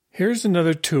Here's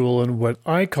another tool in what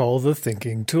I call the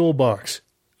thinking toolbox.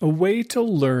 A way to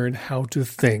learn how to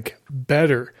think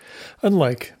better,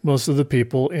 unlike most of the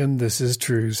people in This Is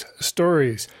True's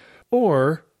stories.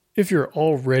 Or, if you're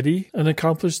already an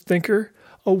accomplished thinker,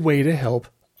 a way to help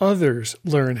others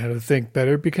learn how to think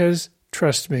better because,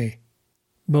 trust me,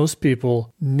 most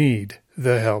people need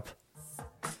the help.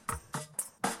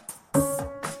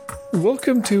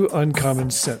 Welcome to Uncommon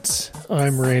Sense.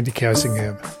 I'm Randy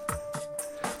Cassingham.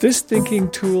 This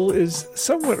thinking tool is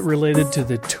somewhat related to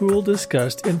the tool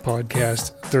discussed in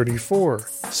podcast 34,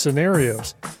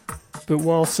 Scenarios. But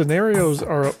while scenarios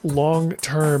are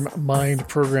long-term mind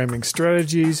programming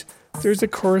strategies, there's a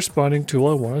corresponding tool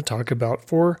I want to talk about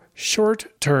for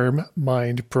short-term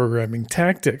mind programming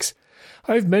tactics.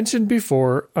 I've mentioned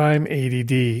before I'm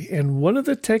ADD, and one of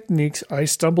the techniques I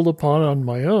stumbled upon on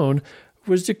my own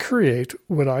was to create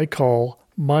what I call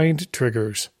mind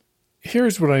triggers.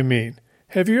 Here's what I mean.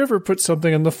 Have you ever put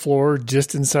something on the floor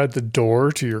just inside the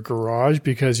door to your garage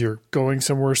because you're going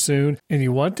somewhere soon and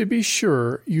you want to be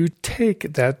sure you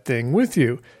take that thing with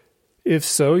you? If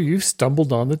so, you've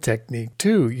stumbled on the technique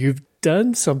too. You've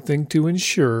done something to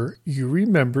ensure you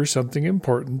remember something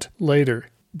important later.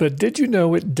 But did you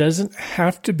know it doesn't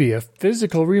have to be a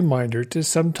physical reminder to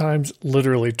sometimes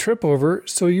literally trip over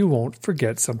so you won't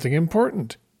forget something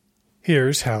important?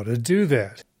 Here's how to do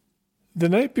that. The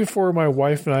night before my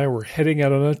wife and I were heading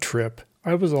out on a trip,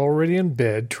 I was already in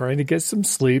bed trying to get some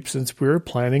sleep since we were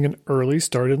planning an early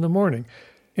start in the morning.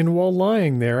 And while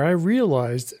lying there, I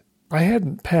realized I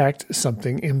hadn't packed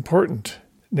something important.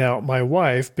 Now, my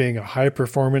wife, being a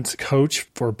high-performance coach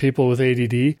for people with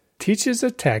ADD, teaches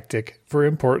a tactic for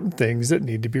important things that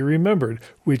need to be remembered,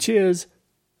 which is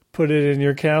put it in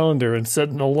your calendar and set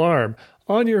an alarm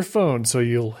on your phone so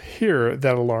you'll hear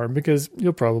that alarm because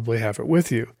you'll probably have it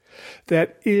with you.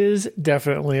 That is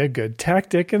definitely a good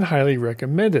tactic and highly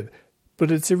recommended, but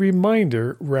it's a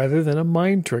reminder rather than a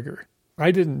mind trigger.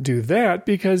 I didn't do that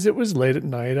because it was late at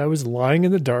night, I was lying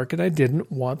in the dark, and I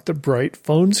didn't want the bright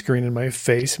phone screen in my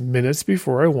face minutes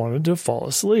before I wanted to fall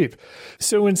asleep.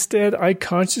 So instead, I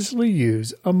consciously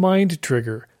use a mind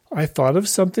trigger. I thought of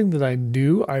something that I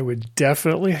knew I would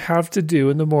definitely have to do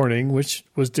in the morning, which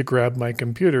was to grab my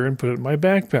computer and put it in my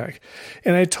backpack.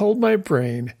 And I told my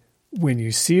brain, when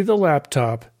you see the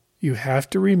laptop, you have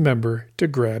to remember to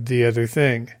grab the other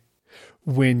thing.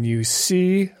 When you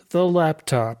see the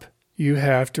laptop, you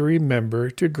have to remember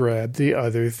to grab the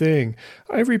other thing.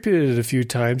 I repeated it a few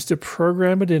times to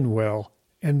program it in well,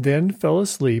 and then fell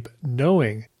asleep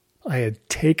knowing I had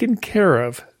taken care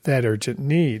of that urgent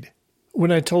need.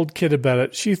 When I told Kit about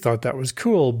it, she thought that was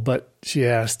cool, but she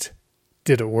asked,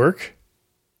 "Did it work?"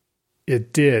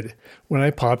 It did. When I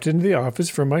popped into the office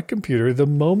from my computer, the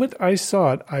moment I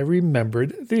saw it, I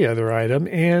remembered the other item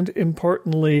and,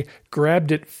 importantly,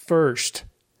 grabbed it first.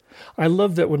 I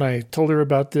love that when I told her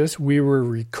about this, we were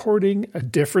recording a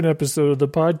different episode of the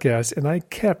podcast, and I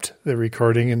kept the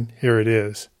recording, and here it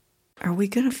is. Are we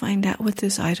going to find out what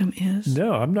this item is?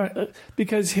 No, I'm not.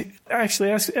 Because,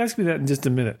 actually, ask me that in just a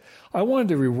minute. I wanted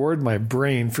to reward my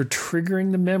brain for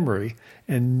triggering the memory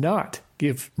and not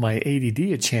give my ADD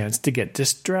a chance to get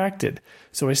distracted.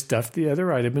 So I stuffed the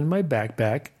other item in my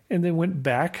backpack and then went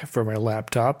back for my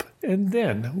laptop and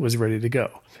then was ready to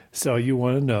go. So you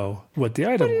want to know what the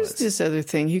item was. What is this other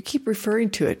thing? You keep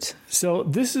referring to it. So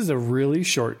this is a really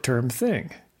short-term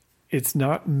thing. It's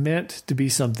not meant to be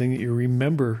something that you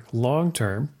remember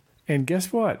long-term. And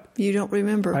guess what? You don't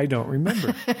remember. I don't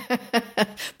remember.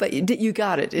 But you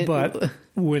got it. But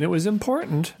when it was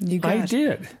important, I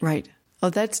did. Right. Oh,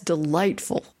 that's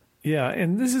delightful. Yeah,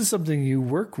 and this is something you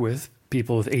work with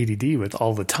people with ADD with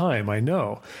all the time, I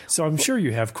know. So I'm sure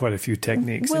you have quite a few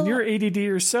techniques. And you're ADD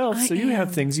yourself, so you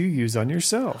have things you use on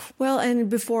yourself. Well, and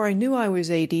before I knew I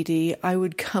was ADD, I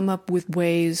would come up with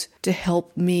ways to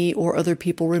help me or other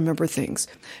people remember things.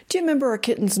 Do you remember our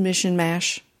Kitten's Mission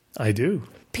MASH? I do.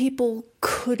 People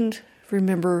couldn't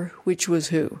remember which was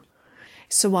who.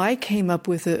 So I came up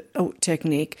with a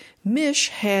technique. Mish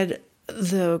had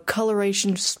the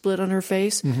coloration split on her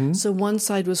face. Mm-hmm. So one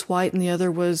side was white and the other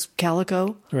was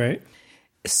calico. Right.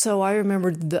 So I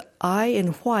remembered the I in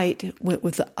white went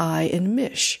with the I in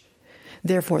Mish.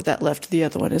 Therefore, that left the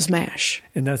other one as MASH.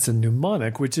 And that's a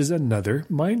mnemonic, which is another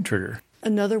mind trigger.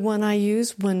 Another one I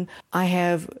use when I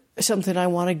have something I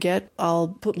want to get, I'll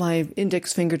put my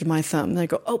index finger to my thumb. And I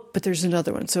go, oh, but there's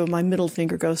another one. So my middle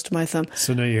finger goes to my thumb.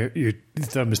 So now your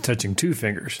thumb is touching 2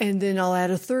 fingers. And then I'll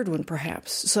add a third one,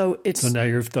 perhaps. So now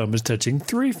your thumb is touching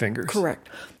 3 fingers. Correct.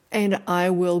 And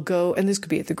I will go, and this could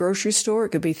be at the grocery store. It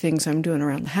could be things I'm doing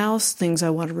around the house, things I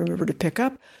want to remember to pick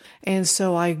up. And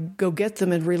so I go get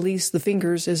them and release the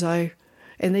fingers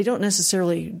and they don't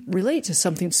necessarily relate to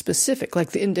something specific.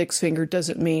 Like the index finger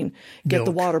doesn't mean get Milk.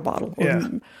 the water bottle.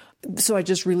 So I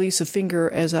just release a finger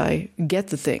as I get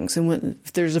the things. And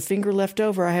if there's a finger left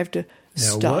over, I have to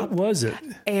stop. What was it?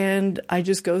 And I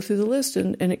just go through the list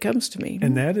and it comes to me.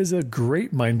 And that is a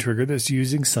great mind trigger that's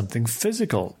using something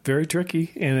physical. Very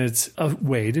tricky. And it's a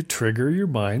way to trigger your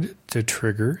mind, to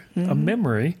trigger a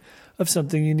memory of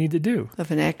something you need to do.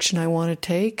 Of an action I want to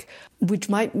take, which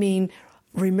might mean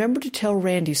remember to tell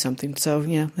Randy something. So,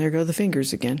 there go the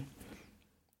fingers again.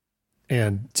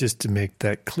 And just to make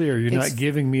that clear, you're not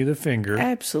giving me the finger.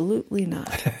 Absolutely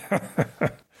not.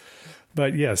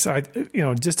 But yes,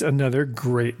 just another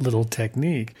great little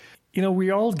technique. We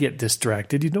all get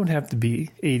distracted. You don't have to be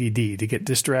ADD to get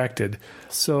distracted.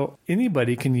 So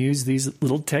anybody can use these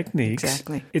little techniques.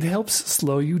 Exactly. It helps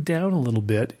slow you down a little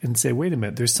bit and say, wait a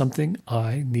minute, there's something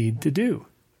I need to do.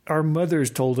 Our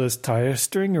mothers told us tie a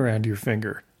string around your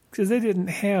finger because they didn't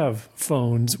have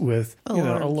phones with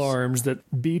alarms that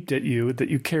beeped at you that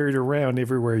you carried around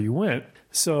everywhere you went.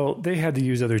 So they had to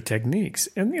use other techniques.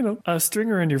 And, a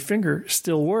string around your finger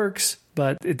still works,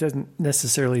 but it doesn't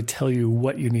necessarily tell you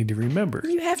what you need to remember.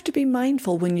 You have to be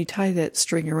mindful when you tie that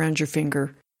string around your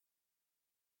finger.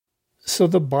 So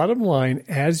the bottom line,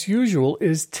 as usual,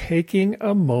 is taking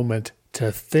a moment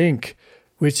to think,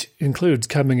 which includes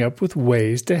coming up with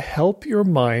ways to help your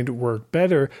mind work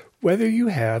better, whether you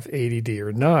have ADD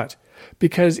or not.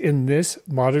 Because in this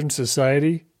modern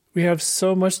society, we have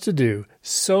so much to do,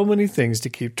 so many things to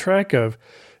keep track of,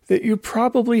 that you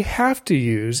probably have to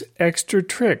use extra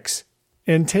tricks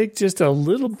and take just a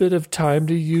little bit of time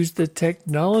to use the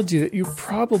technology that you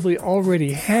probably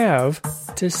already have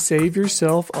to save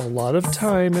yourself a lot of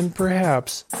time and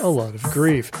perhaps a lot of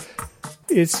grief.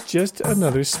 It's just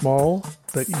another small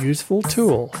but useful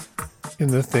tool in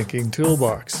the thinking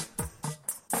toolbox.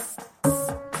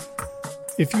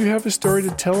 If you have a story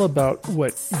to tell about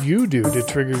what you do to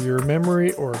trigger your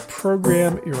memory or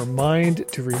program your mind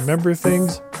to remember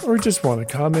things, or just want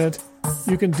to comment,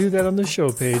 you can do that on the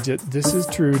show page at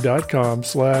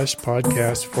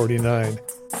thisistrue.com/podcast49.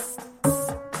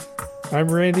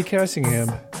 I'm Randy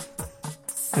Cassingham,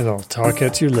 and I'll talk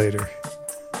at you later.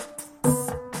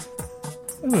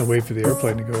 I'm going to wait for the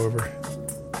airplane to go over.